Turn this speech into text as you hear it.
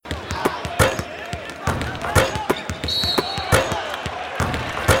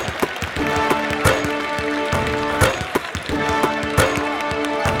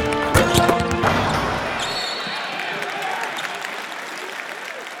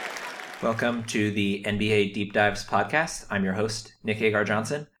Welcome to the NBA Deep Dives podcast. I'm your host, Nick Hagar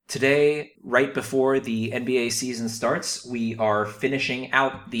Johnson. Today, right before the NBA season starts, we are finishing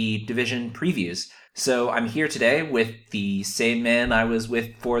out the division previews. So I'm here today with the same man I was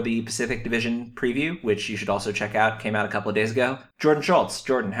with for the Pacific Division preview, which you should also check out, came out a couple of days ago. Jordan Schultz.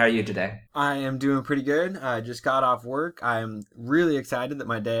 Jordan, how are you today? I am doing pretty good. I just got off work. I'm really excited that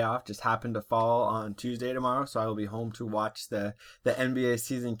my day off just happened to fall on Tuesday tomorrow, so I will be home to watch the NBA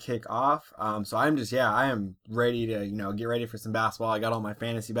season kick off. So I am ready to, get ready for some basketball. I got all my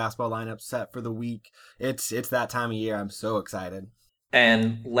fantasy basketball lineups set for the week. It's that time of year. I'm so excited.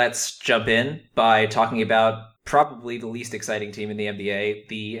 And let's jump in by talking about probably the least exciting team in the NBA,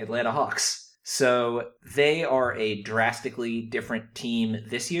 the Atlanta Hawks. So they are a drastically different team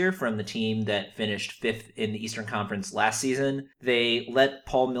this year from the team that finished fifth in the Eastern Conference last season. They let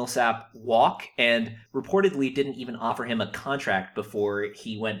Paul Millsap walk and reportedly didn't even offer him a contract before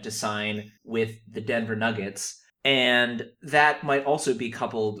he went to sign with the Denver Nuggets. And that might also be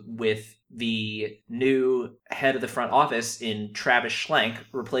coupled with the new head of the front office in Travis Schlenk,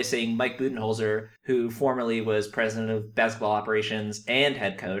 replacing Mike Budenholzer, who formerly was president of basketball operations and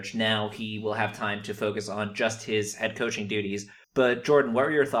head coach. Now he will have time to focus on just his head coaching duties. But Jordan, what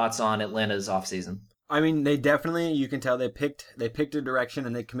were your thoughts on Atlanta's offseason? I mean, they definitely, you can tell they picked a direction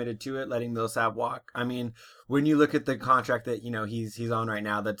and they committed to it, letting Millsap walk. I mean, when you look at the contract that, he's on right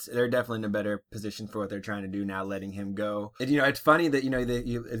now, they're definitely in a better position for what they're trying to do now, letting him go. It's funny that,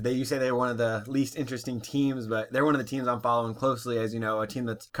 you say they're one of the least interesting teams, but they're one of the teams I'm following closely as, a team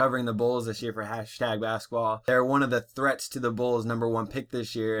that's covering the Bulls this year for #basketball. They're one of the threats to the Bulls' number one pick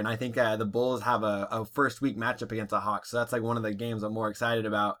this year. And I think the Bulls have a first week matchup against the Hawks. So that's like one of the games I'm more excited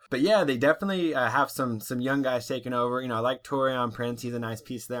about. But yeah, they definitely have some young guys taking over. I like Taurean Prince. He's a nice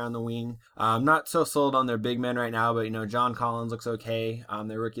piece there on the wing. I'm not so sold on their big men right now, but John Collins looks okay.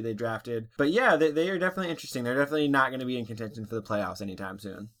 The rookie they drafted. But yeah, they are definitely interesting. They're definitely not going to be in contention for the playoffs anytime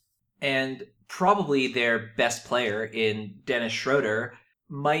soon. And probably their best player in Dennis Schroeder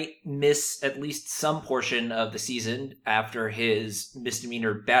might miss at least some portion of the season after his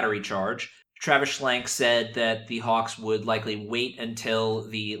misdemeanor battery charge. Travis Schlenk said that the Hawks would likely wait until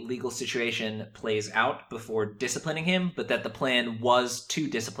the legal situation plays out before disciplining him, but that the plan was to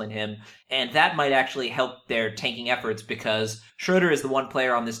discipline him. And that might actually help their tanking efforts because Schroeder is the one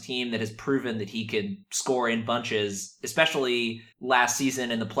player on this team that has proven that he can score in bunches, especially last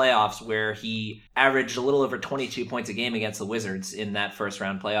season in the playoffs where he averaged a little over 22 points a game against the Wizards in that first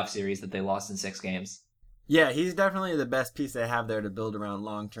round playoff series that they lost in 6 games. Yeah, he's definitely the best piece they have there to build around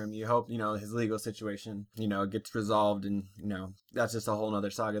long term. You hope, his legal situation, gets resolved and, that's just a whole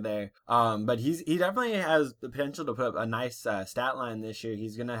nother saga there. But he definitely has the potential to put up a nice stat line this year.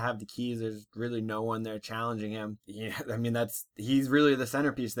 He's going to have the keys. There's really no one there challenging him. Yeah, I mean, he's really the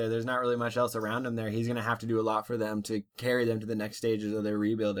centerpiece there. There's not really much else around him there. He's going to have to do a lot for them to carry them to the next stages of their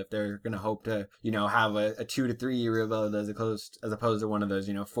rebuild if they're going to hope to, have a 2 to 3 year rebuild as opposed to one of those,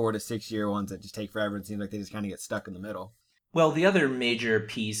 4 to 6 year ones that just take forever and seems like they just kind of get stuck in the middle. Well, the other major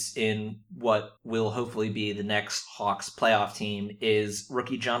piece in what will hopefully be the next Hawks playoff team is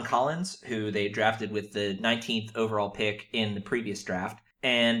rookie John Collins, who they drafted with the 19th overall pick in the previous draft.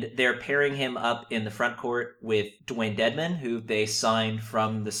 And they're pairing him up in the front court with Dwayne Dedmon, who they signed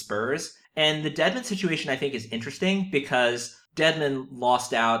from the Spurs. And the Dedmon situation, I think, is interesting because Dedmon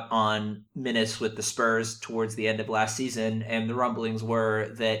lost out on minutes with the Spurs towards the end of last season, and the rumblings were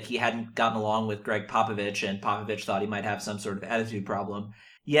that he hadn't gotten along with Greg Popovich, and Popovich thought he might have some sort of attitude problem.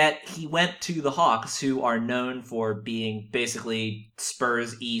 Yet he went to the Hawks, who are known for being basically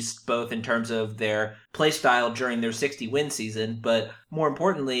Spurs East, both in terms of their play style during their 60-win season, but more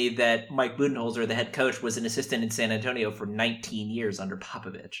importantly, that Mike Budenholzer, the head coach, was an assistant in San Antonio for 19 years under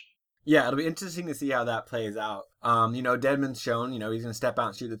Popovich. Yeah, it'll be interesting to see how that plays out. Dedmon's shown, he's going to step out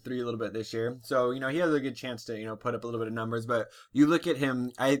and shoot the three a little bit this year. So, he has a good chance to, put up a little bit of numbers. But you look at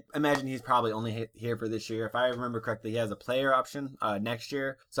him, I imagine he's probably only here for this year. If I remember correctly, he has a player option next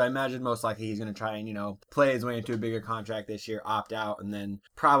year. So I imagine most likely he's going to try and, play his way into a bigger contract this year, opt out, and then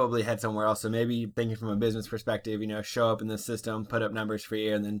probably head somewhere else. So maybe thinking from a business perspective, show up in the system, put up numbers for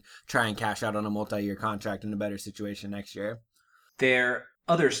you, and then try and cash out on a multi-year contract in a better situation next year. Their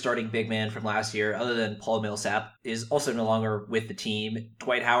other starting big man from last year, other than Paul Millsap, is also no longer with the team.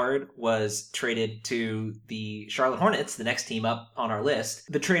 Dwight Howard was traded to the Charlotte Hornets, the next team up on our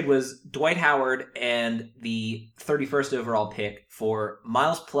list. The trade was Dwight Howard and the 31st overall pick for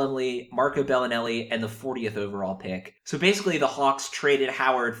Miles Plumlee, Marco Bellinelli, and the 40th overall pick. So basically the Hawks traded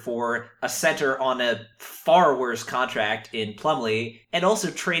Howard for a center on a far worse contract in Plumlee, and also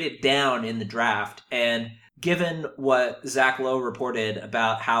traded down in the draft. And given what Zach Lowe reported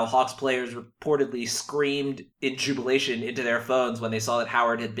about how Hawks players reportedly screamed in jubilation into their phones when they saw that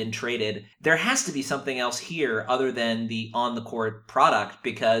Howard had been traded, there has to be something else here other than the on-the-court product,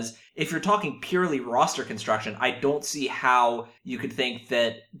 because if you're talking purely roster construction, I don't see how you could think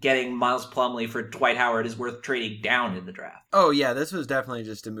that getting Miles Plumlee for Dwight Howard is worth trading down in the draft. Oh, yeah, this was definitely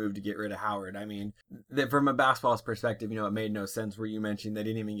just a move to get rid of Howard. I mean, from a basketball's perspective, it made no sense where you mentioned they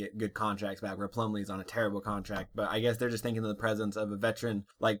didn't even get good contracts back, where Plumlee's on a terrible contract. But I guess they're just thinking the presence of a veteran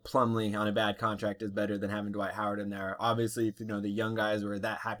like Plumlee on a bad contract is better than having Dwight Howard in there. Obviously, if the young guys were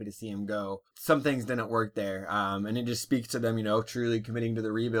that happy to see him go, some things didn't work there. And it just speaks to them, truly committing to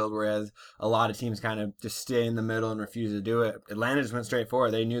the rebuild, whereas a lot of teams kind of just stay in the middle and refuse to do it. Atlanta just went straight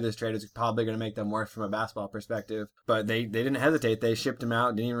forward. They knew this trade was probably going to make them worse from a basketball perspective, but they didn't hesitate. They shipped him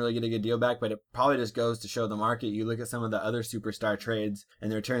out, didn't even really get a good deal back, but it probably just goes to show the market. You look at some of the other superstar trades and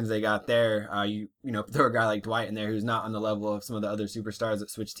the returns they got there. You throw a guy like Dwight in there who's not on the level of some of the other superstars that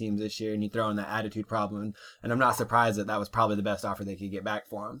switched teams this year, and you throw in that attitude problem, and I'm not surprised that was probably the best offer they could get back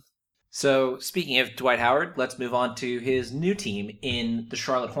for him. So speaking of Dwight Howard, let's move on to his new team in the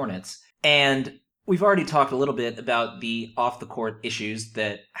Charlotte Hornets. And we've already talked a little bit about the off-the-court issues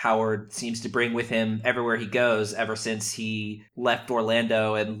that Howard seems to bring with him everywhere he goes ever since he left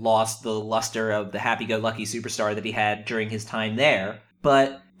Orlando and lost the luster of the happy-go-lucky superstar that he had during his time there.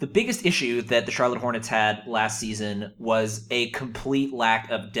 But the biggest issue that the Charlotte Hornets had last season was a complete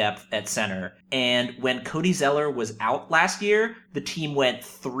lack of depth at center. And when Cody Zeller was out last year, the team went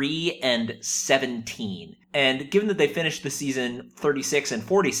 3-17. And given that they finished the season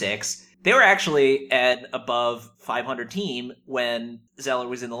 36-46, they were actually an above 500 team when Zeller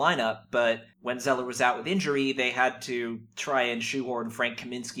was in the lineup, but when Zeller was out with injury, they had to try and shoehorn Frank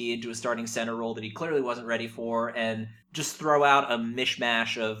Kaminsky into a starting center role that he clearly wasn't ready for, and just throw out a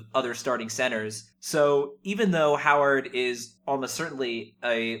mishmash of other starting centers. So even though Howard is almost certainly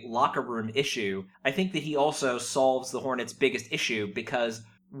a locker room issue, I think that he also solves the Hornets' biggest issue, because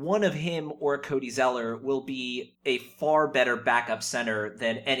one of him or Cody Zeller will be a far better backup center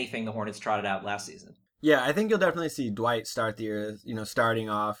than anything the Hornets trotted out last season. Yeah, I think you'll definitely see Dwight start the year, starting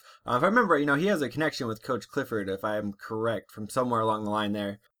off. If I remember, he has a connection with Coach Clifford, if I'm correct, from somewhere along the line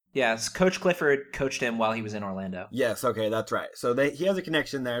there. Yes, Coach Clifford coached him while he was in Orlando. Yes, okay, that's right. So he has a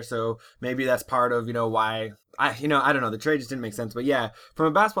connection there, so maybe that's part of, why... I don't know. The trade just didn't make sense. But yeah, from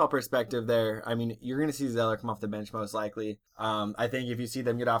a basketball perspective there, I mean, you're going to see Zeller come off the bench most likely. I think if you see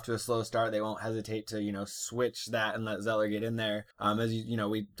them get off to a slow start, they won't hesitate to, switch that and let Zeller get in there. As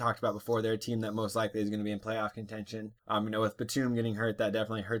we talked about before, they're a team that most likely is going to be in playoff contention. With Batum getting hurt, that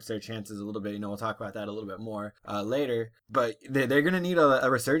definitely hurts their chances a little bit. We'll talk about that a little bit more later. But they're going to need a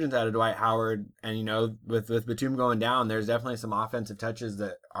resurgence out of Dwight Howard. And, with Batum going down, there's definitely some offensive touches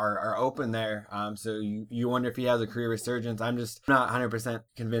that are open there. So you wonder if he has a career resurgence. I'm just not 100%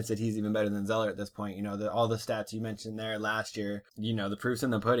 convinced that he's even better than Zeller at this point. All the stats you mentioned there last year, the proof's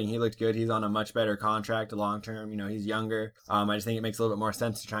in the pudding. He looked good. He's on a much better contract long term. He's younger. I just think it makes a little bit more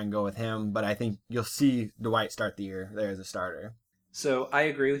sense to try and go with him. But I think you'll see Dwight start the year there as a starter. So I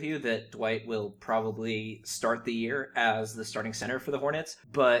agree with you that Dwight will probably start the year as the starting center for the Hornets,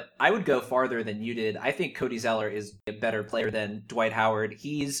 but I would go farther than you did. I think Cody Zeller is a better player than Dwight Howard.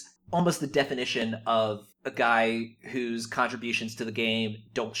 He's almost the definition of a guy whose contributions to the game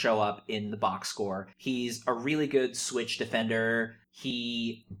don't show up in the box score. He's a really good switch defender.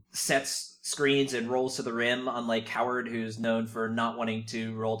 He sets screens and rolls to the rim, unlike Howard, who's known for not wanting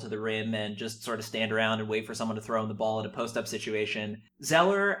to roll to the rim and just sort of stand around and wait for someone to throw him the ball in a post-up situation.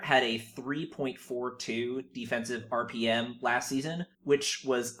 Zeller had a 3.42 defensive RPM last season, which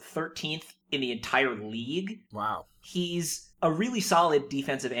was 13th in the entire league. Wow. He's a really solid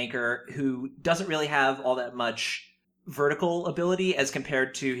defensive anchor who doesn't really have all that much vertical ability as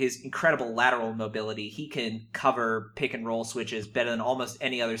compared to his incredible lateral mobility. He can cover pick and roll switches better than almost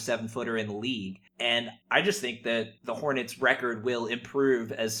any other 7-footer in the league. And I just think that the Hornets' record will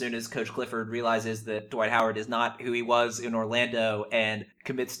improve as soon as Coach Clifford realizes that Dwight Howard is not who he was in Orlando and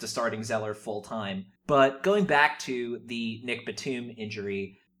commits to starting Zeller full time. But going back to the Nick Batum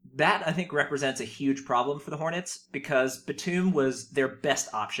injury, that, I think, represents a huge problem for the Hornets because Batum was their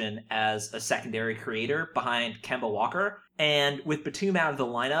best option as a secondary creator behind Kemba Walker. And with Batum out of the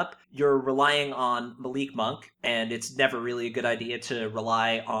lineup, you're relying on Malik Monk, and it's never really a good idea to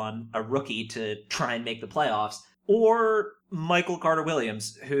rely on a rookie to try and make the playoffs. Or Michael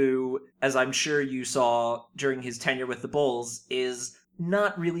Carter-Williams, who, as I'm sure you saw during his tenure with the Bulls, is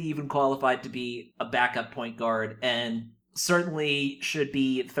not really even qualified to be a backup point guard and certainly should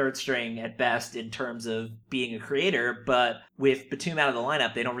be third string at best in terms of being a creator, but with Batum out of the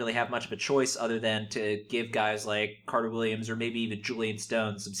lineup, they don't really have much of a choice other than to give guys like Carter Williams or maybe even Julian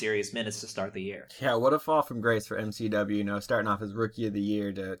Stone some serious minutes to start the year. Yeah, what a fall from grace for MCW, starting off as rookie of the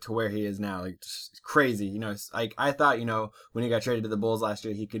year to where he is now. Like, just crazy. It's like, I thought, when he got traded to the Bulls last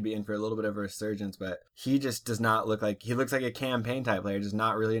year, he could be in for a little bit of a resurgence, but he just does not look like, he looks like a campaign type player, just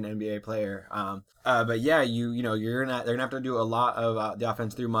not really an NBA player. But yeah, they're gonna have to do a lot of the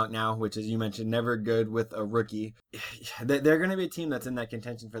offense through Monk now, which, as you mentioned, never good with a rookie. They're gonna be a team that's in that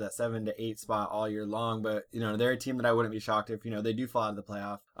contention for that 7 to 8 spot all year long. But they're a team that I wouldn't be shocked if they do fall out of the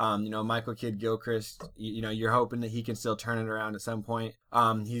playoff. Michael Kidd Gilchrist, you're hoping that he can still turn it around at some point.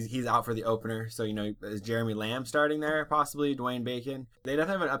 He's out for the opener, so is Jeremy Lamb starting there, possibly Dwayne Bacon? They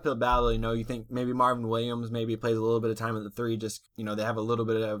definitely have an uphill battle. You think maybe Marvin Williams maybe plays a little bit of time at the 3. Just they have a little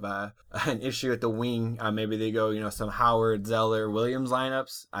bit of an issue at the wing. Maybe they go some Howard, Zeller, Williams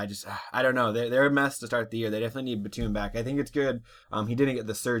lineups. I don't know. They're a mess to start the year. They definitely need Batum back. I think it's good. He didn't get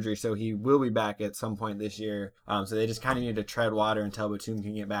the surgery, so he will be back at some point this year. So they just kind of need to tread water until Batum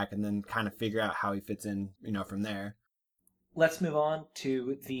can get back, and then kind of figure out how he fits in from there. Let's move on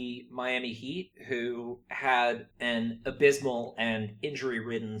to the Miami Heat, who had an abysmal and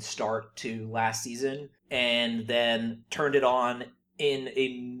injury-ridden start to last season and then turned it on in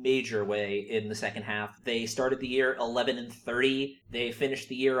a major way in the second half. They started the year 11-30. They finished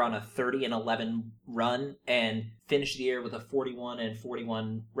the year on a 30-11 run and finished the year with a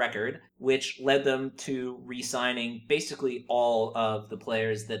 41-41 record, which led them to re-signing basically all of the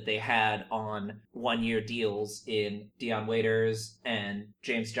players that they had on one-year deals in Dion Waiters and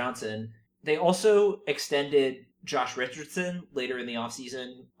James Johnson. They also extended Josh Richardson later in the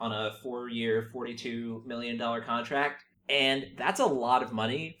offseason on a 4-year, $42 million contract. And that's a lot of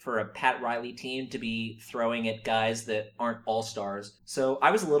money for a Pat Riley team to be throwing at guys that aren't all-stars. So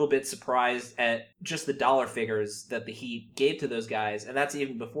I was a little bit surprised at just the dollar figures that the Heat gave to those guys. And that's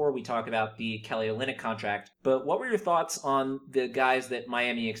even before we talk about the Kelly Olynyk contract. But what were your thoughts on the guys that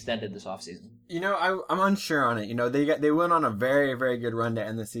Miami extended this offseason? I'm unsure on it. They went on a very, very good run to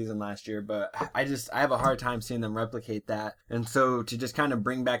end the season last year, but I have a hard time seeing them replicate that. And so to just kind of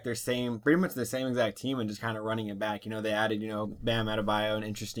bring back pretty much the same exact team and just kind of running it back, they added, Bam Adebayo, an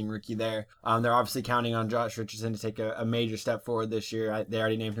interesting rookie there. They're obviously counting on Josh Richardson to take a major step forward this year. They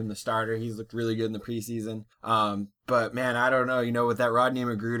already named him the starter. He's looked really good in the preseason. But man, I don't know. With that Rodney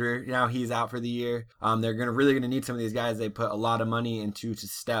McGruder, now he's out for the year. They're really gonna need some of these guys they put a lot of money into to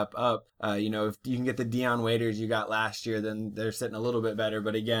step up. If you can get the Dion Waiters you got last year, then they're sitting a little bit better.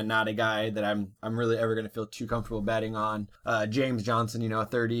 But again, not a guy that I'm really ever gonna feel too comfortable betting on. James Johnson, a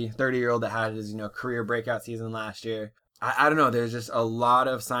 30-year-old that had his career breakout season last year. I don't know. There's just a lot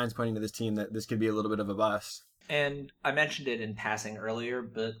of signs pointing to this team that this could be a little bit of a bust. And I mentioned it in passing earlier,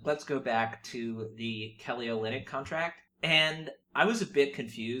 but let's go back to the Kelly Olynyk contract. And I was a bit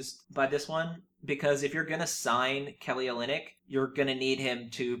confused by this one because if you're going to sign Kelly Olynyk, you're going to need him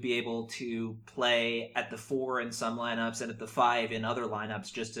to be able to play at the 4 in some lineups and at the 5 in other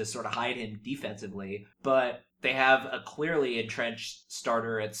lineups just to sort of hide him defensively. But they have a clearly entrenched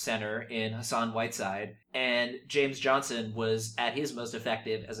starter at center in Hassan Whiteside, and James Johnson was at his most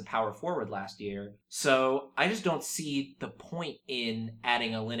effective as a power forward last year. So I just don't see the point in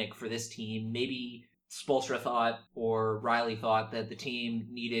adding Olynyk for this team. Maybe Spoelstra thought or Riley thought that the team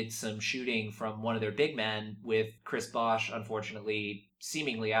needed some shooting from one of their big men, with Chris Bosh, unfortunately,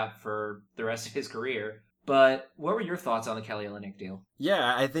 seemingly out for the rest of his career. But what were your thoughts on the Kelly Olynyk deal?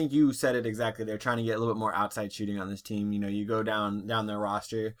 Yeah, I think you said it exactly. They're trying to get a little bit more outside shooting on this team. You go down their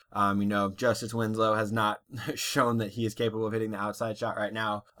roster. Justice Winslow has not shown that he is capable of hitting the outside shot right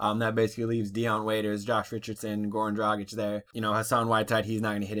now. That basically leaves Dion Waiters, Josh Richardson, Goran Dragic there. Hassan Whiteside, he's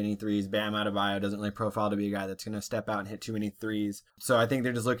not going to hit any threes. Bam Adebayo doesn't really profile to be a guy that's going to step out and hit too many threes. So I think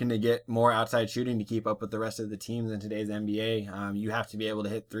they're just looking to get more outside shooting to keep up with the rest of the teams in today's NBA. You have to be able to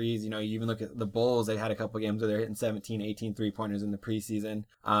hit threes. You even look at the Bulls. They had a couple games where they're hitting 17, 18 three-pointers in the preseason.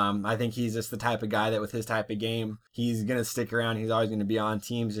 I think he's just the type of guy that with his type of game, he's going to stick around. He's always going to be on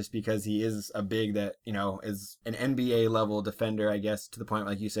teams just because he is a big that, is an NBA level defender, I guess, to the point,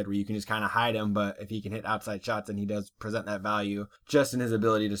 like you said, where you can just kind of hide him. But if he can hit outside shots, then he does present that value just in his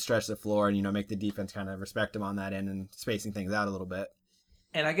ability to stretch the floor and, make the defense kind of respect him on that end and spacing things out a little bit.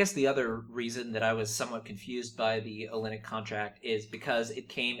 And I guess the other reason that I was somewhat confused by the Olynyk contract is because it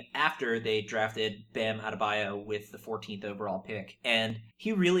came after they drafted Bam Adebayo with the 14th overall pick. And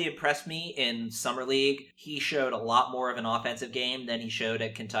he really impressed me in Summer League. He showed a lot more of an offensive game than he showed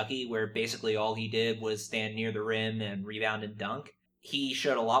at Kentucky, where basically all he did was stand near the rim and rebound and dunk. He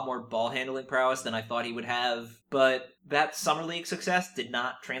showed a lot more ball handling prowess than I thought he would have, but That summer league success did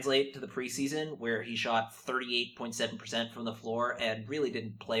not translate to the preseason, where he shot 38.7% from the floor and really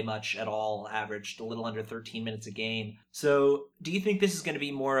didn't play much at all, averaged a little under 13 minutes a game. So, do you think this is going to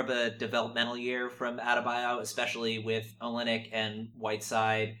be more of a developmental year from Adebayo, especially with Olynyk and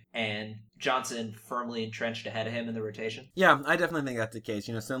Whiteside and Johnson firmly entrenched ahead of him in the rotation? Yeah, I definitely think that's the case.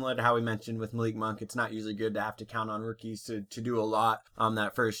 Similar to how we mentioned with Malik Monk, it's not usually good to have to count on rookies to do a lot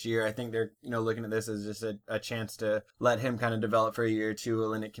that first year. I think they're, looking at this as just a chance to let him kind of develop for a year or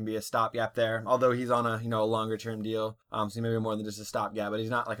two, and it can be a stopgap there. Although he's on a longer term deal, so maybe more than just a stopgap, but he's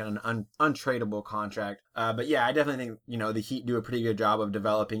not like an untradeable contract. But yeah, I definitely think, the Heat do a pretty good job of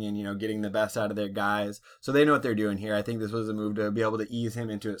developing and, getting the best out of their guys. So they know what they're doing here. I think this was a move to be able to ease him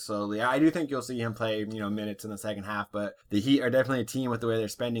into it slowly. I do think you'll see him play, minutes in the second half, but the Heat are definitely a team with the way they're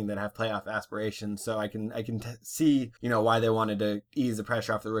spending that have playoff aspirations. So I can see, why they wanted to ease the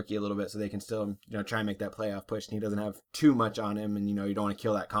pressure off the rookie a little bit so they can still, try and make that playoff push. And he doesn't have too much on him, and, you don't want to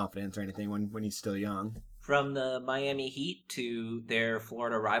kill that confidence or anything when he's still young. From the Miami Heat to their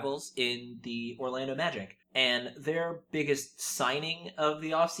Florida rivals in the Orlando Magic. And their biggest signing of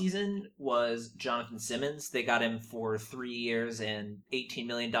the offseason was Jonathan Simmons. They got him for 3 years and $18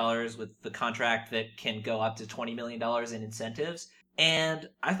 million with the contract that can go up to $20 million in incentives. And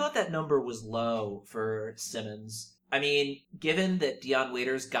I thought that number was low for Simmons. I mean, given that Dion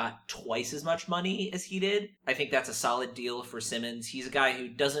Waiters got twice as much money as he did, I think that's a solid deal for Simmons. He's a guy who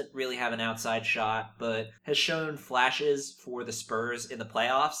doesn't really have an outside shot, but has shown flashes for the Spurs in the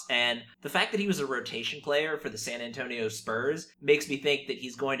playoffs. And the fact that he was a rotation player for the San Antonio Spurs makes me think that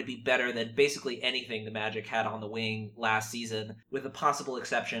he's going to be better than basically anything the Magic had on the wing last season, with the possible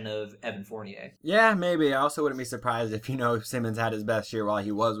exception of Evan Fournier. Yeah, maybe. I also wouldn't be surprised if, Simmons had his best year while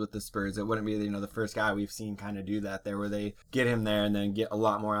he was with the Spurs. It wouldn't be, the first guy we've seen kind of do that there, where they get him there and then get a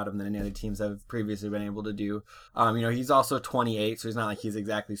lot more out of him than any other teams have previously been able to do. He's also 28, so he's not like he's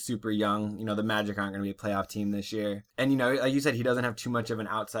exactly super young. The Magic aren't going to be a playoff team this year. And, like you said, he doesn't have too much of an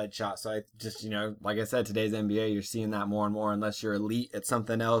outside shot. So I just, like I said, today's NBA, you're seeing that more and more unless you're elite at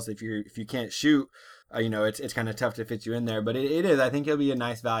something else. If you can't shoot, it's kind of tough to fit you in there, but it is. I think he'll be a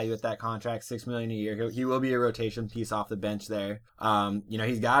nice value at that contract, $6 million a year. He will be a rotation piece off the bench there.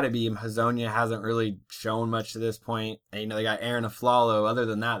 He's got to be. Hezonja hasn't really shown much to this point. And, they got Aaron Aflalo. Other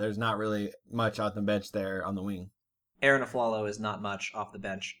than that, there's not really much on the bench there on the wing. Aaron Aflalo is not much off the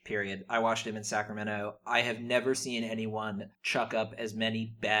bench, period. I watched him in Sacramento. I have never seen anyone chuck up as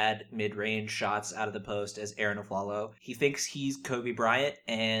many bad mid-range shots out of the post as Aaron Aflalo. He thinks he's Kobe Bryant,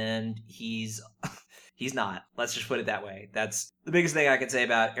 and he's not. Let's just put it that way. That's the biggest thing I can say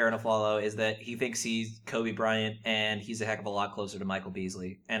about Aaron Aflalo, is that he thinks he's Kobe Bryant, and he's a heck of a lot closer to Michael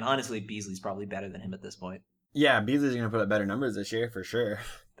Beasley. And honestly, Beasley's probably better than him at this point. Yeah, Beasley's going to put up better numbers this year for sure.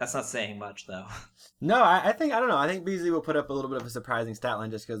 That's not saying much, though. No, I don't know. I think Beasley will put up a little bit of a surprising stat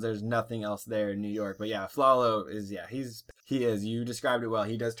line just because there's nothing else there in New York. But yeah, Aflalo is, he is. You described it well.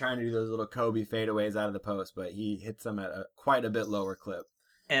 He does try to do those little Kobe fadeaways out of the post, but he hits them at quite a bit lower clip.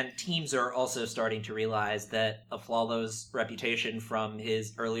 And teams are also starting to realize that Aflalo's reputation from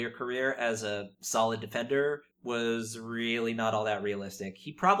his earlier career as a solid defender was really not all that realistic.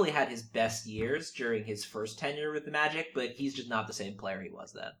 He probably had his best years during his first tenure with the Magic, but he's just not the same player he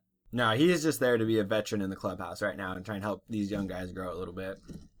was then. No, he is just there to be a veteran in the clubhouse right now and try and help these young guys grow a little bit.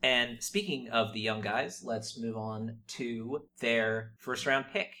 And speaking of the young guys, let's move on to their first round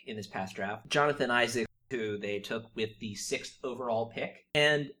pick in this past draft, Jonathan Isaac, who they took with the 6th overall pick.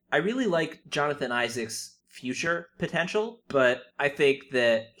 And I really like Jonathan Isaac's future potential, but I think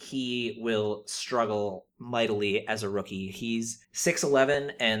that he will struggle mightily as a rookie. He's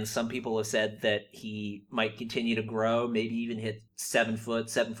 6'11", and some people have said that he might continue to grow, maybe even hit 7 foot,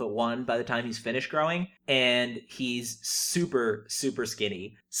 7'1" by the time he's finished growing. And he's super, super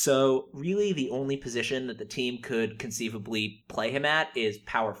skinny. So really the only position that the team could conceivably play him at is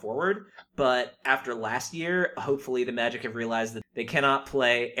power forward. But after last year, hopefully the Magic have realized that they cannot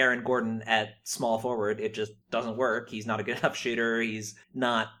play Aaron Gordon at small forward. It just doesn't work. He's not a good enough shooter. He's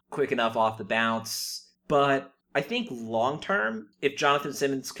not quick enough off the bounce. But I think long term, if Jonathan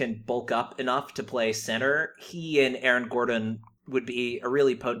Simmons can bulk up enough to play center, he and Aaron Gordon would be a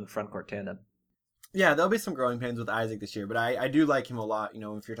really potent frontcourt tandem. Yeah, there'll be some growing pains with Isaac this year, but I do like him a lot,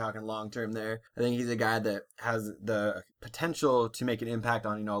 if you're talking long term there. I think he's a guy that has the potential to make an impact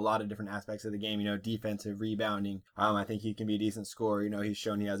on, a lot of different aspects of the game, defensive, rebounding. I think he can be a decent scorer. He's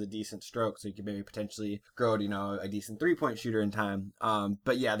shown he has a decent stroke, so he could maybe potentially grow to, a decent 3-point shooter in time.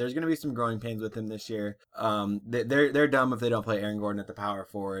 But yeah, there's going to be some growing pains with him this year. They're dumb if they don't play Aaron Gordon at the power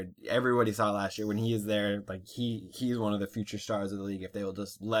forward. Everybody saw last year when he is there, like he's one of the future stars of the league if they will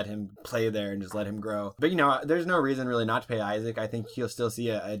just let him play there and just let him grow. But, there's no reason really not to pay Isaac. I think he'll still see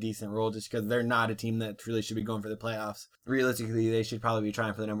a decent role just because they're not a team that really should be going for the playoffs. Realistically, they should probably be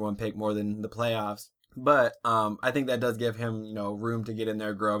trying for the number one pick more than the playoffs. But I think that does give him, room to get in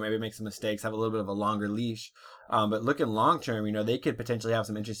there, grow, maybe make some mistakes, have a little bit of a longer leash. But looking long term, they could potentially have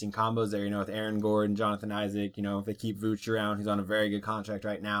some interesting combos there, with Aaron Gordon, Jonathan Isaac, if they keep Vooch around, who's on a very good contract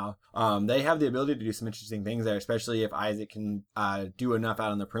right now. They have the ability to do some interesting things there, especially if Isaac can do enough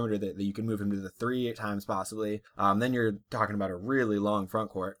out on the perimeter that you can move him to the 3 at times possibly. Then you're talking about a really long front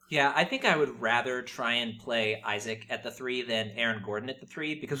court. Yeah, I think I would rather try and play Isaac at the 3 than Aaron Gordon at the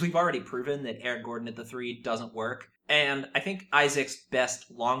 3 because we've already proven that Aaron Gordon at the 3 doesn't work. And I think Isaac's best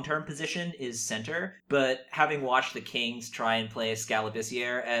long-term position is center, but having watched the Kings try and play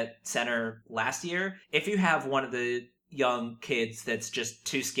Scalabissiere at center last year, if you have one of the young kids that's just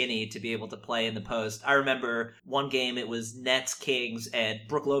too skinny to be able to play in the post. I remember one game it was Nets Kings and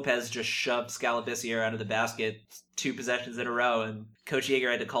Brook Lopez just shoved Scalabissiere out of the basket 2 possessions in a row, and Coach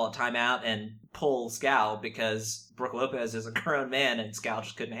Yeager had to call a timeout and pull Scal because Brook Lopez is a grown man and Scal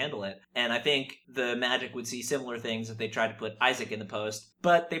just couldn't handle it. And I think the Magic would see similar things if they tried to put Isaac in the post,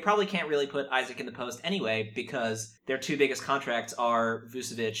 but they probably can't really put Isaac in the post anyway because their 2 biggest contracts are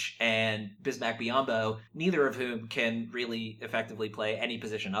Vucevic and Bismack Biyombo, neither of whom can really effectively play any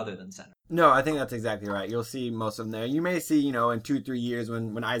position other than center. No, I think that's exactly right. You'll see most of them there. You may see, in 2-3 years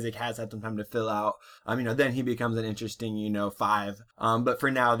when Isaac has had some time to fill out, then he becomes an interesting, 5. But for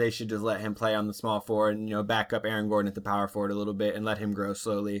now, they should just let him play on the small forward and, back up Aaron Gordon at the power forward a little bit and let him grow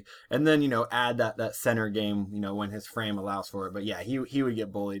slowly. And then, add that center game, when his frame allows for it. But yeah, he would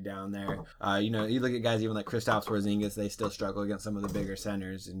get bullied down there. You look at guys even like Kristaps Porzingis, they still struggle against some of the bigger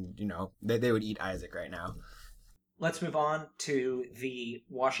centers and, they would eat Isaac right now. Let's move on to the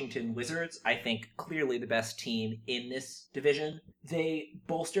Washington Wizards. I think clearly the best team in this division. They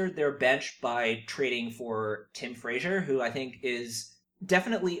bolstered their bench by trading for Tim Frazier, who I think is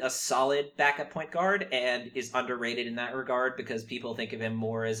definitely a solid backup point guard and is underrated in that regard because people think of him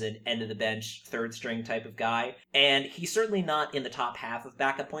more as an end of the bench, third string type of guy. And he's certainly not in the top half of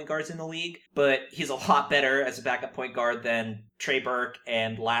backup point guards in the league, but he's a lot better as a backup point guard than Trey Burke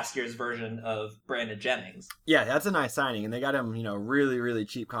and last year's version of Brandon Jennings. Yeah, that's a nice signing, and they got him, really, really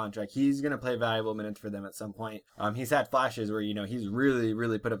cheap contract. He's going to play valuable minutes for them at some point. He's had flashes where, he's really,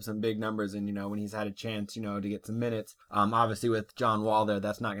 really put up some big numbers, and, when he's had a chance, to get some minutes. Obviously with John Wall there,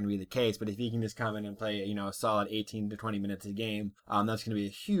 that's not going to be the case, but if he can just come in and play, a solid 18 to 20 minutes a game, that's going to be a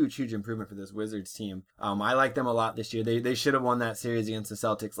huge, huge improvement for this Wizards team. I like them a lot this year. They should have won that series against the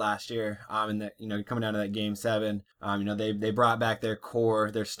Celtics last year, and that, coming down to that game 7, they brought back their core.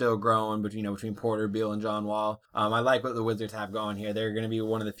 They're still growing between Porter, Beal, and John Wall. I like what the Wizards have going here. They're going to be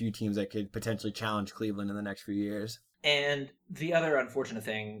one of the few teams that could potentially challenge Cleveland in the next few years. And the other unfortunate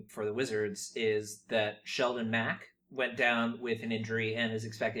thing for the Wizards is that Sheldon Mack went down with an injury and is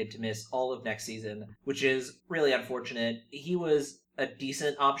expected to miss all of next season, which is really unfortunate. He was a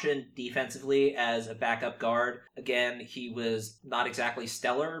decent option defensively as a backup guard. Again, he was not exactly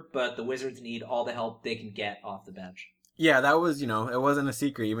stellar, but the Wizards need all the help they can get off the bench. Yeah, that was, it wasn't a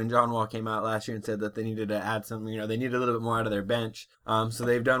secret. Even John Wall came out last year and said that they needed to add some, they needed a little bit more out of their bench. So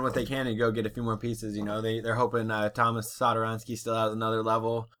they've done what they can to go get a few more pieces. They're hoping Thomas Satoransky still has another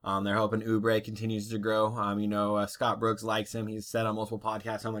level. They're hoping Oubre continues to grow. Scott Brooks likes him. He's said on multiple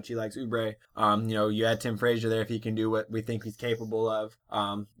podcasts how much he likes Oubre. You had Tim Frazier there if he can do what we think he's capable of.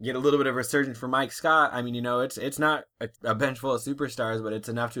 Get a little bit of resurgence for Mike Scott. It's not a bench full of superstars, but it's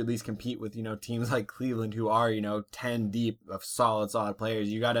enough to at least compete with, teams like Cleveland who are, 10 deep of solid players.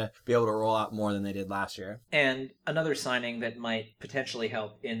 You got to be able to roll out more than they did last year. And another signing that might potentially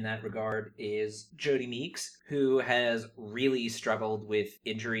help in that regard is Jody Meeks, who has really struggled with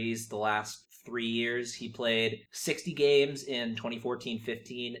injuries the last 3 years. He played 60 games in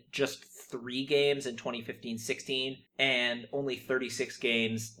 2014-15, just 3 games in 2015-16, and only 36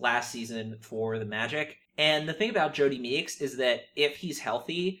 games last season for the Magic. And the thing about Jody Meeks is that if he's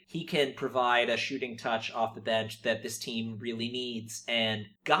healthy, he can provide a shooting touch off the bench that this team really needs and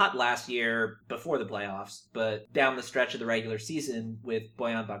got last year before the playoffs, but down the stretch of the regular season with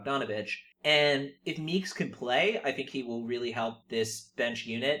Bojan Bogdanovic. And if Meeks can play, I think he will really help this bench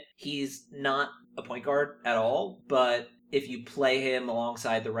unit. He's not a point guard at all, but if you play him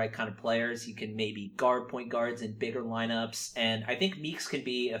alongside the right kind of players, he can maybe guard point guards in bigger lineups. And I think Meeks can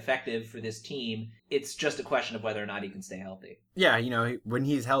be effective for this team it's just a question of whether or not he can stay healthy. Yeah, when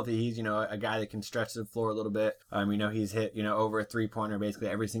he's healthy, he's, a guy that can stretch the floor a little bit. He's hit, over a three-pointer basically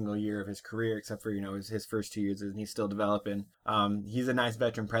every single year of his career, except for, his first 2 years, and he's still developing. He's a nice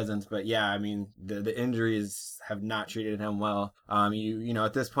veteran presence, but yeah, I mean, the injuries have not treated him well.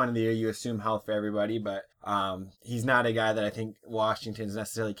 At this point in the year, you assume health for everybody, but he's not a guy that I think Washington's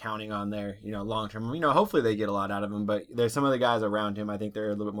necessarily counting on there, long term. Hopefully they get a lot out of him, but there's some of the guys around him I think they're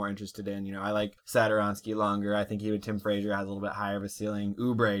a little bit more interested in. I like Satoransky longer. I think even Tim Frazier has a little bit higher of a ceiling.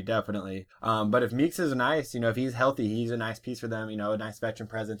 Oubre, definitely. But if Meeks is nice, if he's healthy, he's a nice piece for them, a nice veteran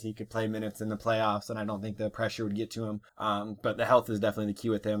presence. He could play minutes in the playoffs, and I don't think the pressure would get to him. But the health is definitely the key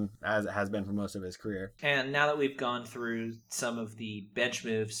with him, as it has been for most of his career. And now that we've gone through some of the bench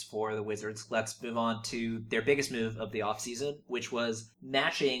moves for the Wizards, let's move on to their biggest move of the offseason, which was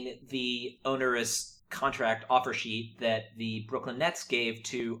matching the onerous contract offer sheet that the Brooklyn Nets gave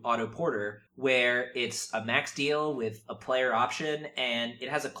to Otto Porter, where it's a max deal with a player option, and it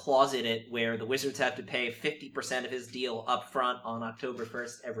has a clause in it where the Wizards have to pay 50% of his deal up front on October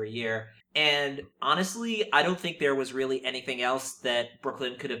 1st every year. And honestly, I don't think there was really anything else that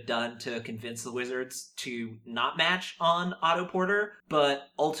Brooklyn could have done to convince the Wizards to not match on Otto Porter. But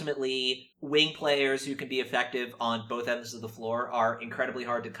ultimately, wing players who can be effective on both ends of the floor are incredibly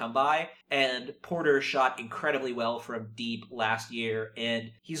hard to come by. And Porter shot incredibly well from deep last year.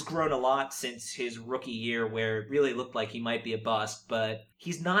 And he's grown a lot since his rookie year, where it really looked like he might be a bust. But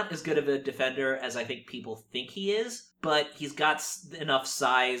he's not as good of a defender as I think people think he is. But he's got enough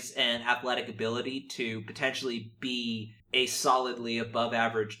size and athletic ability to potentially be a solidly above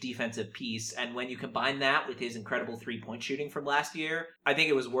average defensive piece. And when you combine that with his incredible 3-point shooting from last year, I think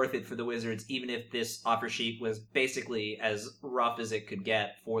it was worth it for the Wizards, even if this offer sheet was basically as rough as it could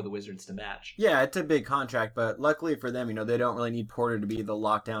get for the Wizards to match. Yeah, it's a big contract, but luckily for them, they don't really need Porter to be the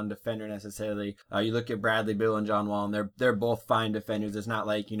lockdown defender necessarily. You look at Bradley Beal and John Wall, and they're both fine defenders. It's not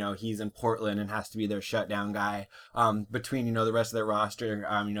like, he's in Portland and has to be their shutdown guy. Between, the rest of their roster,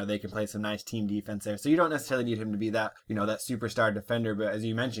 they can play some nice team defense there. So you don't necessarily need him to be that, that superstar defender. But as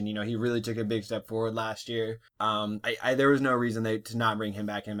you mentioned, he really took a big step forward last year. There was no reason to not bring him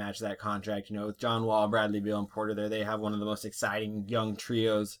back and match that contract. With John Wall, Bradley Beal, and Porter there, they have one of the most exciting young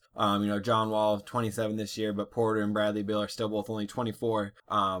trios. John Wall, 27 this year, but Porter and Bradley Beal are still both only 24.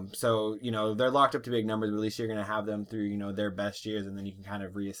 So, they're locked up to big numbers, but at least you're going to have them through, their best years, and then you can kind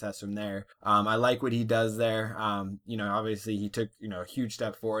of reassess from there. I like what he does there. Obviously he took, a huge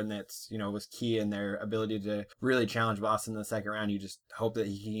step forward, and that's, was key in their ability to really challenge Boston in the second round. You just hope that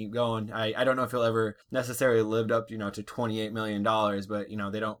he can keep going. I don't know if he'll ever necessarily lived up, to $28 million, but,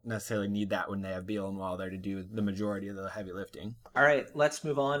 they don't necessarily need that when they have Beal and Wall there to do the majority of the heavy lifting. All right, let's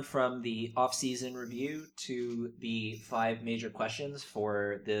move on from the offseason review to the 5 major questions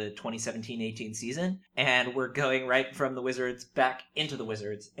for the 2017-18 season. And we're going right from the Wizards back into the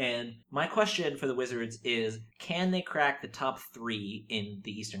Wizards. And my question for the Wizards is, can they crack the top 3 in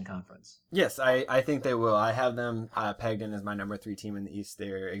the Eastern Conference? Yes, I think they will. I have them pegged in as my number 3 team in the East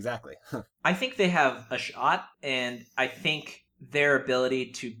there. Exactly. I think they have a shot, and I think their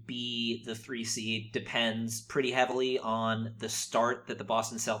ability to be the 3 seed depends pretty heavily on the start that the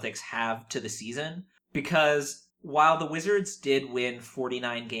Boston Celtics have to the season. Because while the Wizards did win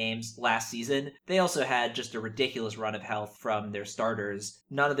 49 games last season, they also had just a ridiculous run of health from their starters.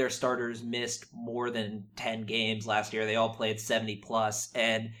 None of their starters missed more than 10 games last year. They all played 70 plus.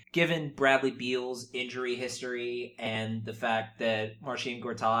 And given Bradley Beal's injury history and the fact that Marcin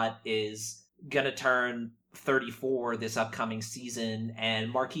Gortat is going to turn 34 this upcoming season,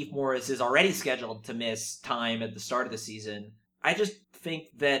 and Markieff Morris is already scheduled to miss time at the start of the season, I just think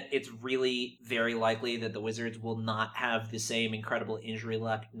that it's really very likely that the Wizards will not have the same incredible injury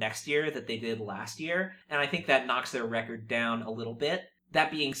luck next year that they did last year, and I think that knocks their record down a little bit.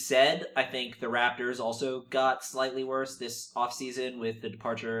 That being said, I think the Raptors also got slightly worse this offseason with the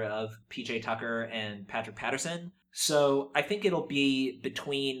departure of PJ Tucker and Patrick Patterson. So I think it'll be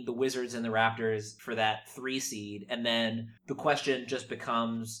between the Wizards and the Raptors for that 3 seed. And then the question just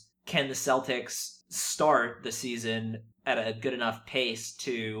becomes, can the Celtics start the season at a good enough pace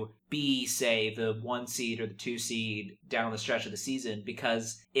to be, say, the 1 seed or the 2 seed down the stretch of the season?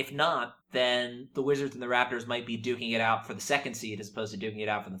 Because if not, then the Wizards and the Raptors might be duking it out for the 2nd seed as opposed to duking it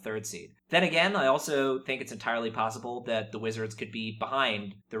out for the 3rd seed. Then again, I also think it's entirely possible that the Wizards could be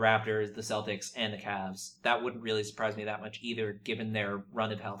behind the Raptors, the Celtics, and the Cavs. That wouldn't really surprise me that much either, given their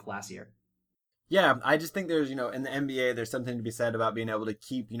run of health last year. Yeah, I just think there's, in the NBA, there's something to be said about being able to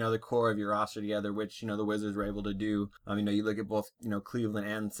keep, the core of your roster together, which, the Wizards were able to do. You look at both, Cleveland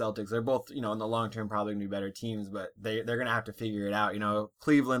and Celtics. They're both, in the long term, probably going to be better teams, but they're going to have to figure it out.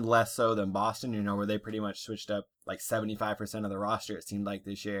 Cleveland less so than Boston, where they pretty much switched up like 75% of the roster, it seemed like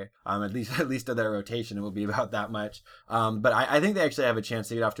this year. At least of their rotation, it will be about that much. But I think they actually have a chance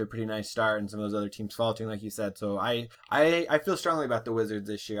to get off to a pretty nice start, and some of those other teams faltering, like you said. So I feel strongly about the Wizards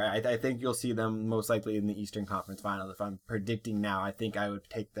this year. I think you'll see them most likely in the Eastern Conference Finals. If I'm predicting now, I think I would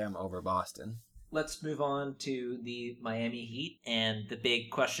take them over Boston. Let's move on to the Miami Heat, and the big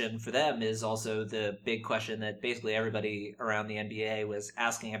question for them is also the big question that basically everybody around the NBA was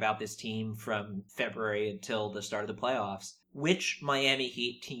asking about this team from February until the start of the playoffs. Which Miami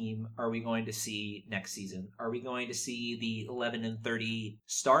Heat team are we going to see next season? Are we going to see the 11-30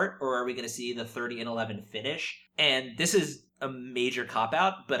 start, or are we going to see the 30-11 finish? And this is a major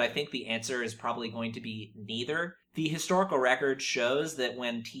cop-out, but I think the answer is probably going to be neither. The historical record shows that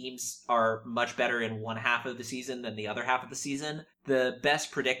when teams are much better in one half of the season than the other half of the season, the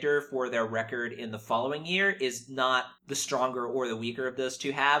best predictor for their record in the following year is not the stronger or the weaker of those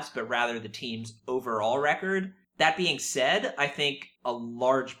two halves, but rather the team's overall record. That being said, I think a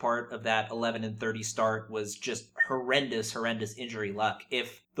large part of that 11-30 start was just horrendous injury luck.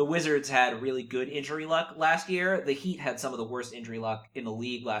 If the Wizards had really good injury luck last year, the Heat had some of the worst injury luck in the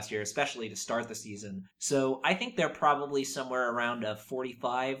league last year, especially to start the season. So I think they're probably somewhere around a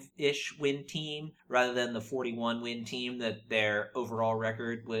 45-ish win team rather than the 41 win team that their overall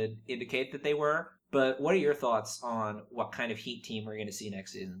record would indicate that they were. But what are your thoughts on what kind of Heat team we're going to see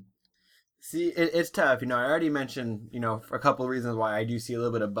next season? See, it's tough. I already mentioned, for a couple of reasons why I do see a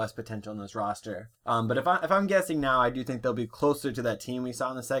little bit of bust potential in this roster. But if I'm guessing now, I do think they'll be closer to that team we saw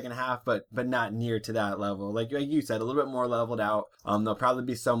in the second half, but not near to that level. Like you said, a little bit more leveled out. They'll probably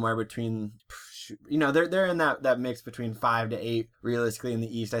be somewhere between, they're in that mix between 5 to 8 realistically in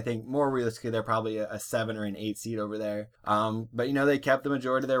the East. I think more realistically they're probably a 7 or an 8 seed over there. But they kept the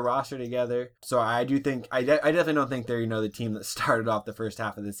majority of their roster together, so I do think I definitely don't think they're the team that started off the first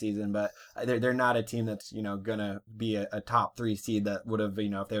half of the season, but they're not a team that's gonna be a top 3 seed that would have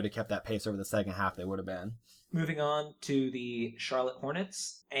if they would have kept that pace over the second half they would have been. Moving on to the Charlotte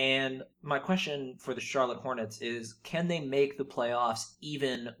Hornets, and my question for the Charlotte Hornets is, can they make the playoffs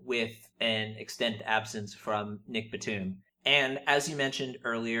even with an extended absence from Nick Batum? And as you mentioned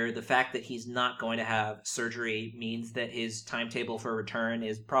earlier, the fact that he's not going to have surgery means that his timetable for return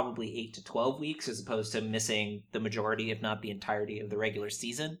is probably 8 to 12 weeks as opposed to missing the majority, if not the entirety, of the regular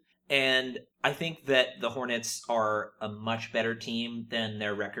season. And I think that the Hornets are a much better team than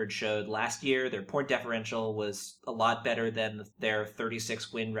their record showed last year. Their point differential was a lot better than their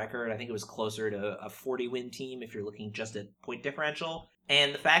 36 win record. I think it was closer to a 40 win team if you're looking just at point differential.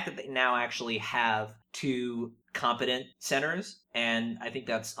 And the fact that they now actually have two competent centers, and I think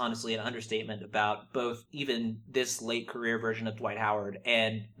that's honestly an understatement about both even this late career version of Dwight Howard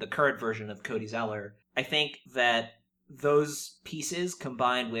and the current version of Cody Zeller. I think that those pieces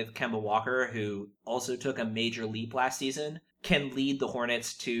combined with Kemba Walker, who also took a major leap last season, can lead the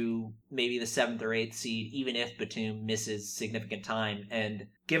Hornets to maybe the 7th or 8th seed, even if Batum misses significant time. And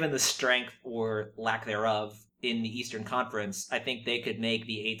given the strength or lack thereof in the Eastern Conference, I think they could make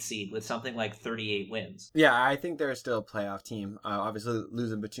the 8th seed with something like 38 wins. Yeah, I think they're still a playoff team. Obviously,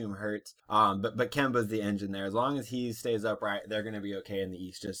 losing Batum hurts, but Kemba's the engine there. As long as he stays upright, they're going to be okay in the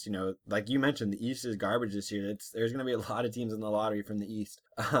East. Just, like you mentioned, the East is garbage this year. There's going to be a lot of teams in the lottery from the East.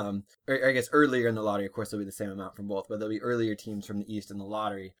 Or I guess earlier in the lottery, of course, there'll be the same amount from both, but there'll be earlier teams from the East in the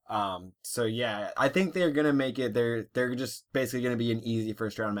lottery. So yeah, I think they're going to make it. They're just basically going to be an easy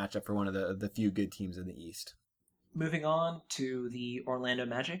first round matchup for one of the few good teams in the East. Moving on to the Orlando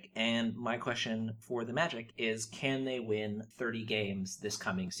Magic, and my question for the Magic is, can they win 30 games this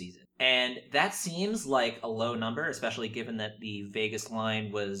coming season? And that seems like a low number, especially given that the Vegas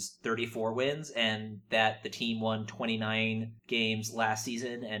line was 34 wins and that the team won 29 games last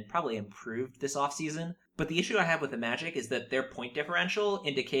season and probably improved this offseason. But the issue I have with the Magic is that their point differential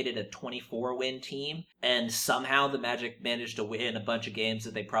indicated a 24-win team, and somehow the Magic managed to win a bunch of games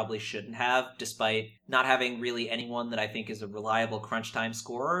that they probably shouldn't have, despite not having really anyone that I think is a reliable crunch time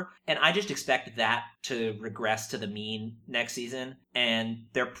scorer. And I just expect that to regress to the mean next season, and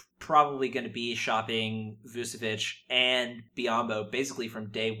they're probably going to be shopping Vucevic and Biyombo basically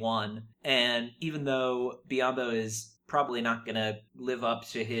from day one. And even though Biyombo is probably not going to live up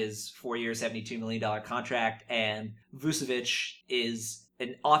to his 4-year, $72 million contract, and Vucevic is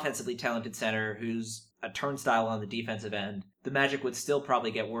an offensively talented center who's a turnstile on the defensive end, the Magic would still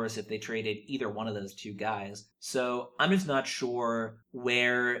probably get worse if they traded either one of those two guys. So I'm just not sure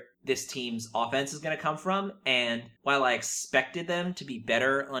where this team's offense is going to come from. And while I expected them to be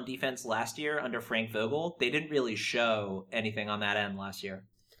better on defense last year under Frank Vogel, they didn't really show anything on that end last year.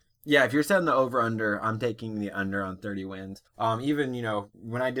 Yeah, if you're setting the over-under, I'm taking the under on 30 wins. Even,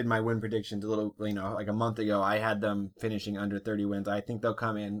 when I did my win predictions a little, like a month ago, I had them finishing under 30 wins. I think they'll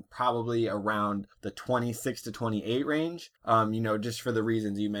come in probably around the 26 to 28 range, just for the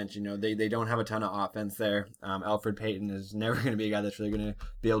reasons you mentioned. They don't have a ton of offense there. Elfrid Payton is never going to be a guy that's really going to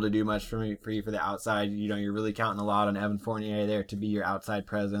be able to do much for you for the outside. You're really counting a lot on Evan Fournier there to be your outside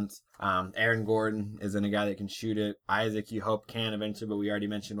presence. Aaron Gordon isn't a guy that can shoot it. Isaac, you hope, can eventually, but we already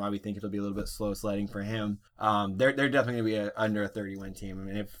mentioned why we think it'll be a little bit slow sledding for him. They're definitely going to be under a 30-win team. I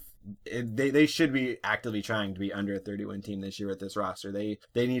mean, if they should be actively trying to be under a 30-win team this year with this roster. They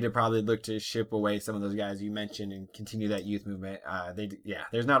need to probably look to ship away some of those guys you mentioned and continue that youth movement.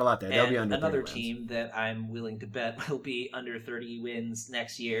 There's not a lot there. They'll be under 30 another wins. Team that I'm willing to bet will be under 30 wins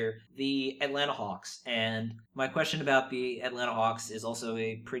next year, the Atlanta Hawks. And my question about the Atlanta Hawks is also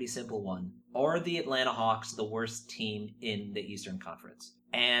a pretty simple one. Are the Atlanta Hawks the worst team in the Eastern Conference?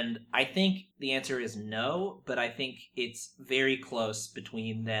 And I think the answer is no, but I think it's very close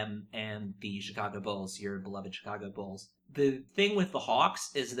between them and the Chicago Bulls, your beloved Chicago Bulls. The thing with the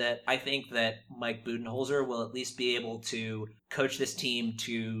Hawks is that I think that Mike Budenholzer will at least be able to coach this team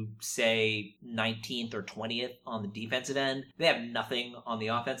to, say, 19th or 20th on the defensive end. They have nothing on the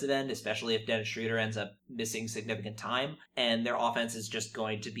offensive end, especially if Dennis Schroeder ends up missing significant time, and their offense is just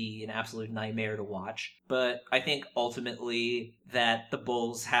going to be an absolute nightmare to watch. But I think ultimately that the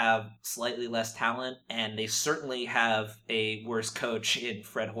Bulls have slightly less talent, and they certainly have a worse coach in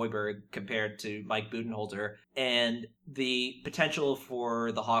Fred Hoiberg compared to Mike Budenholzer. And the potential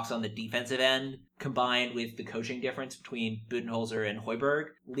for the Hawks on the defensive end, combined with the coaching difference between Budenholzer and Hoiberg,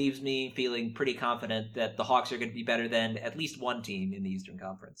 leaves me feeling pretty confident that the Hawks are going to be better than at least one team in the Eastern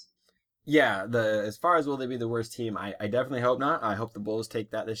Conference. Yeah, as far as will they be the worst team, I definitely hope not. I hope the Bulls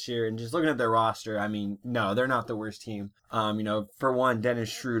take that this year. And just looking at their roster, I mean, no, they're not the worst team. For one, Dennis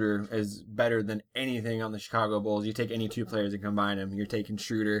Schroeder is better than anything on the Chicago Bulls. You take any two players and combine them, you're taking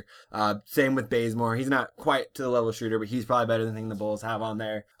Schroeder. Same with Bazemore. He's not quite to the level of Schroeder, but he's probably better than anything the Bulls have on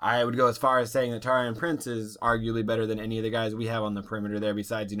there. I would go as far as saying that Taurean Prince is arguably better than any of the guys we have on the perimeter there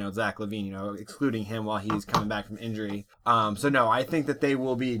besides, Zach LaVine, excluding him while he's coming back from injury. So no, I think that they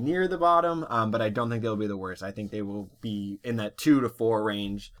will be near the bottom, but I don't think they'll be the worst. I think they will be in that 2 to 4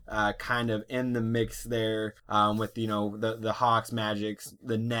 range, kind of in the mix there, with, the Hawks, Magics,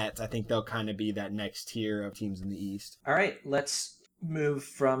 the Nets. I think they'll kind of be that next tier of teams in the East. All right, let's move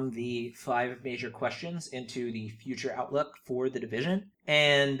from the 5 major questions into the future outlook for the division.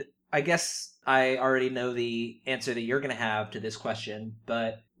 And I guess I already know the answer that you're going to have to this question,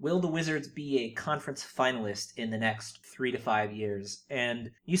 but will the Wizards be a conference finalist in the next 3 to 5 years?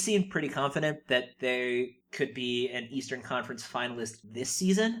 And you seem pretty confident that they could be an Eastern Conference finalist this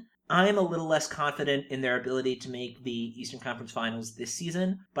season. I'm a little less confident in their ability to make the Eastern Conference Finals this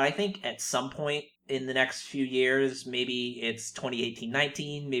season, but I think at some point in the next few years, maybe it's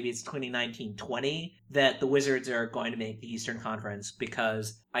 2018-19, maybe it's 2019-20, that the Wizards are going to make the Eastern Conference,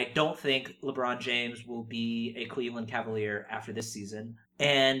 because I don't think LeBron James will be a Cleveland Cavalier after this season.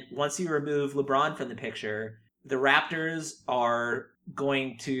 And once you remove LeBron from the picture, the Raptors are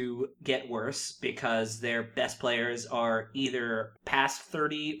going to get worse because their best players are either past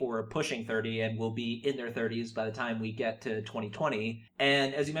 30 or pushing 30 and will be in their 30s by the time we get to 2020.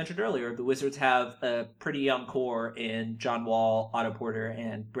 And as you mentioned earlier, the Wizards have a pretty young core in John Wall, Otto Porter,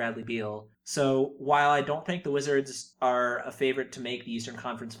 and Bradley Beal. So while I don't think the Wizards are a favorite to make the Eastern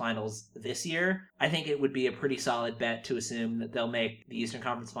Conference Finals this year, I think it would be a pretty solid bet to assume that they'll make the Eastern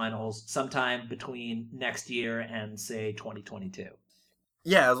Conference Finals sometime between next year and, say, 2022.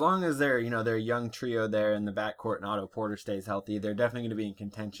 Yeah, as long as their young trio there in the backcourt and Otto Porter stays healthy, they're definitely going to be in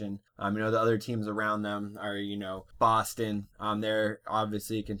contention. The other teams around them are, Boston. They're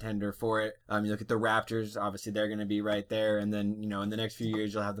obviously a contender for it. You look at the Raptors, obviously they're going to be right there. And then, in the next few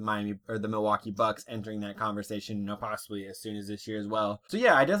years, you'll have the Milwaukee Bucks entering that conversation, possibly as soon as this year as well. So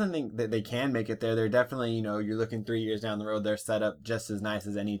yeah, I definitely think that they can make it there. They're definitely, you're looking 3 years down the road, they're set up just as nice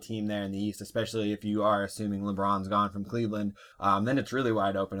as any team there in the East, especially if you are assuming LeBron's gone from Cleveland. Then it's really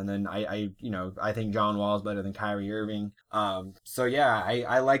wide open. And then I think John Wall is better than Kyrie Irving. So yeah,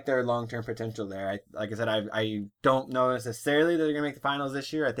 I like their long-term potential there. Like I said, I don't know necessarily that they're gonna make the finals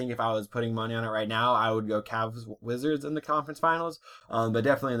this year. I think if I was putting money on it right now, I would go Cavs Wizards in the conference finals. But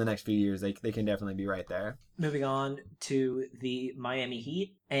definitely in the next few years, they can definitely be right there. Moving on to the Miami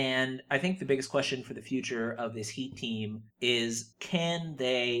Heat. And I think the biggest question for the future of this Heat team is, can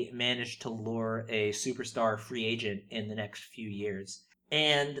they manage to lure a superstar free agent in the next few years?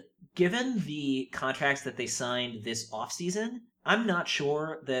 And given the contracts that they signed this offseason, I'm not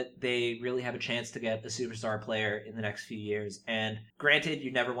sure that they really have a chance to get a superstar player in the next few years. And granted,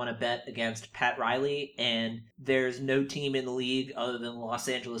 you never want to bet against Pat Riley, and there's no team in the league other than the Los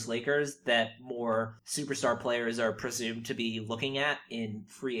Angeles Lakers that more superstar players are presumed to be looking at in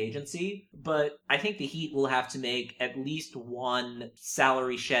free agency. But I think the Heat will have to make at least one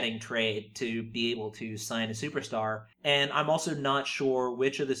salary shedding trade to be able to sign a superstar. And I'm also not sure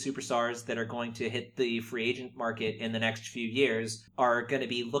which of the superstars that are going to hit the free agent market in the next few years are going to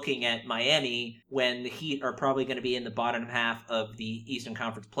be looking at Miami when the Heat are probably going to be in the bottom half of the Eastern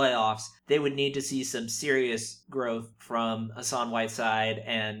Conference playoffs. They would need to see some serious growth from Hassan Whiteside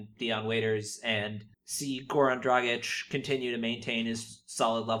and Dion Waiters and see Goran Dragic continue to maintain his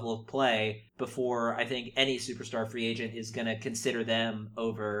solid level of play before I think any superstar free agent is going to consider them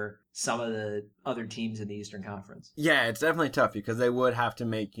over some of the other teams in the Eastern Conference. Yeah, it's definitely tough because they would have to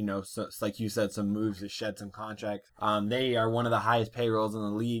make, like you said, some moves to shed some contracts. They are one of the highest payrolls in the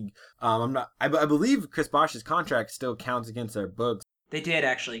league. I believe Chris Bosh's contract still counts against their books. They did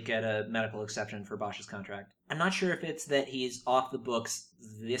actually get a medical exception for Bosch's contract. I'm not sure if it's that he's off the books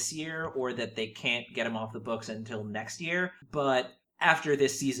this year or that they can't get him off the books until next year, but after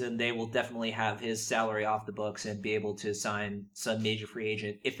this season, they will definitely have his salary off the books and be able to sign some major free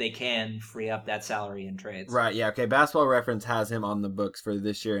agent if they can free up that salary in trades. Right, yeah, okay. Basketball Reference has him on the books for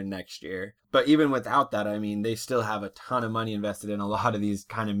this year and next year. But even without that, I mean, they still have a ton of money invested in a lot of these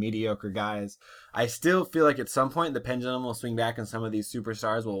kind of mediocre guys. I still feel like at some point the pendulum will swing back and some of these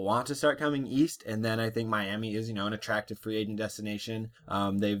superstars will want to start coming east. And then I think Miami is, an attractive free agent destination.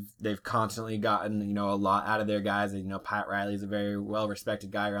 They've constantly gotten, a lot out of their guys. Pat Riley's a very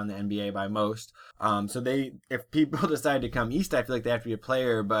well-respected guy around the NBA by most. So if people decide to come east, I feel like they have to be a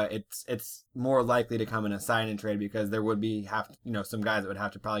player, but it's more likely to come in a sign and trade because there would be some guys that would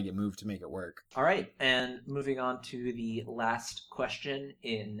have to probably get moved to make it work. All right, and moving on to the last question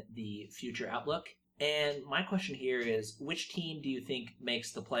in the future outlook. And my question here is, which team do you think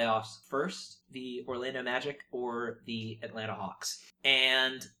makes the playoffs first, the Orlando Magic or the Atlanta Hawks?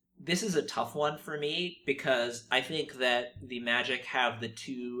 And this is a tough one for me because I think that the Magic have the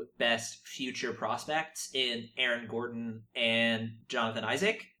two best future prospects in Aaron Gordon and Jonathan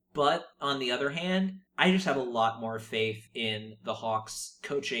Isaac. But on the other hand, I just have a lot more faith in the Hawks'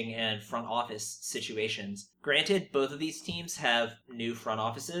 coaching and front office situations. Granted, both of these teams have new front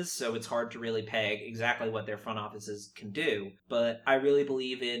offices, so it's hard to really peg exactly what their front offices can do. But I really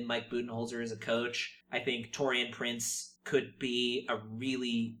believe in Mike Budenholzer as a coach. I think Taurean Prince could be a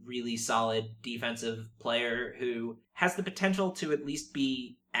really, really solid defensive player who has the potential to at least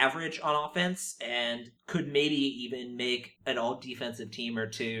be average on offense and could maybe even make an all-defensive team or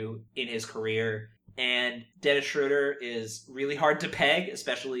two in his career. And Dennis Schroeder is really hard to peg,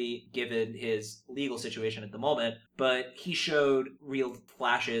 especially given his legal situation at the moment, but he showed real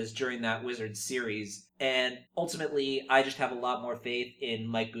flashes during that Wizards series. And ultimately, I just have a lot more faith in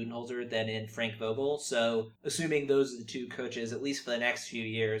Mike Budenholzer than in Frank Vogel. So assuming those are the two coaches, at least for the next few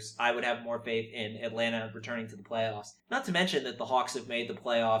years, I would have more faith in Atlanta returning to the playoffs. Not to mention that the Hawks have made the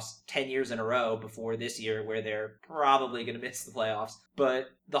playoffs 10 years in a row before this year, where they're probably going to miss the playoffs. But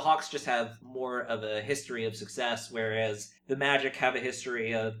the Hawks just have more of a history of success, whereas the Magic have a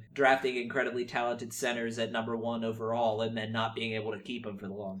history of drafting incredibly talented centers at number one overall and then not being able to keep them for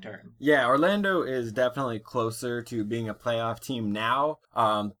the long term. Yeah, Orlando is definitely closer to being a playoff team now,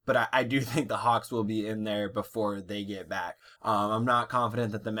 but I do think the Hawks will be in there before they get back. I'm not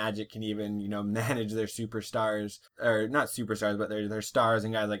confident that the Magic can even, manage their superstars, or not superstars, but their stars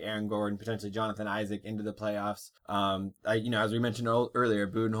and guys like Aaron Gordon, potentially Jonathan Isaac into the playoffs. As we mentioned earlier,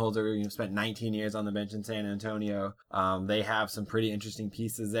 Budenholzer, spent 19 years on the bench in San Antonio. They have some pretty interesting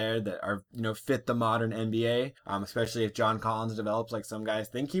pieces there that are, fit the modern NBA, especially if John Collins develops like some guys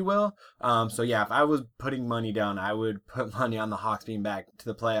think he will. So yeah, if I was putting money down, I would put money on the Hawks being back to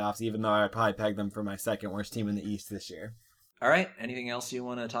the playoffs, even though I would probably peg them for my second worst team in the East this year. All right. Anything else you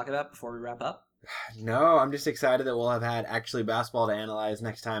want to talk about before we wrap up? No, I'm just excited that we'll have had actually basketball to analyze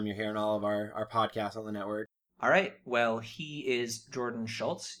next time you're hearing all of our podcasts on the network. All right. Well, he is Jordan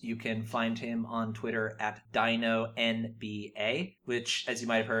Schultz. You can find him on Twitter at DinoNBA, which, as you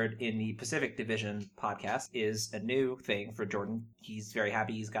might have heard in the Pacific Division podcast, is a new thing for Jordan. He's very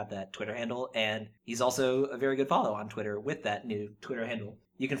happy he's got that Twitter handle, and he's also a very good follow on Twitter with that new Twitter handle.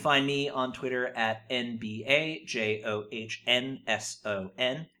 You can find me on Twitter at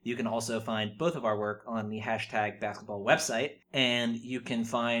NBAJOHNSON. You can also find both of our work on the Hashtag Basketball website, and you can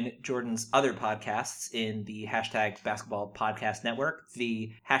find Jordan's other podcasts in the Hashtag Basketball Podcast Network,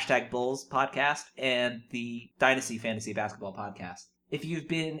 the Hashtag Bulls podcast, and the Dynasty Fantasy Basketball podcast. If you've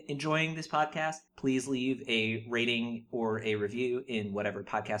been enjoying this podcast, please leave a rating or a review in whatever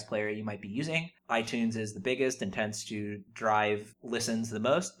podcast player you might be using. iTunes is the biggest and tends to drive listens the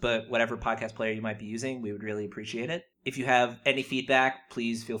most, but whatever podcast player you might be using, we would really appreciate it. If you have any feedback,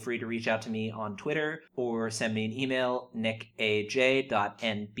 please feel free to reach out to me on Twitter or send me an email,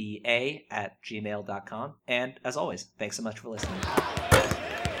 nickaj.nba@gmail.com. And as always, thanks so much for listening.